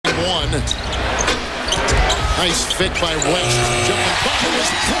one. Nice fake by West. Jumping by was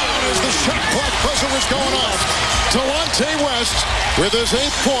Brown as the shot clock buzzer was going off. Delonte West with his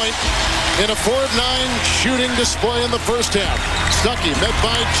 8th point in a 4 of 9 shooting display in the first half. Stuckey met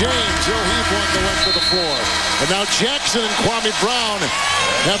by James. He'll heave one to left of the floor. And now Jackson and Kwame Brown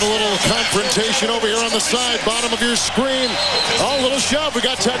have a little confrontation over here on the side, bottom of your screen. Oh, little shove. We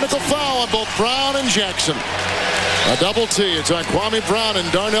got technical foul on both Brown and Jackson. A double T. It's on Kwame Brown, and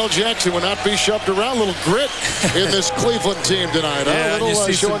Darnell Jackson will not be shoved around. A little grit in this Cleveland team tonight. Yeah, a little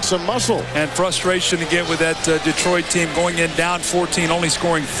showing some muscle. And frustration again with that Detroit team going in down 14, only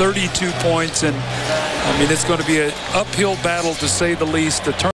scoring 32 points. And I mean, it's going to be an uphill battle to say the least. The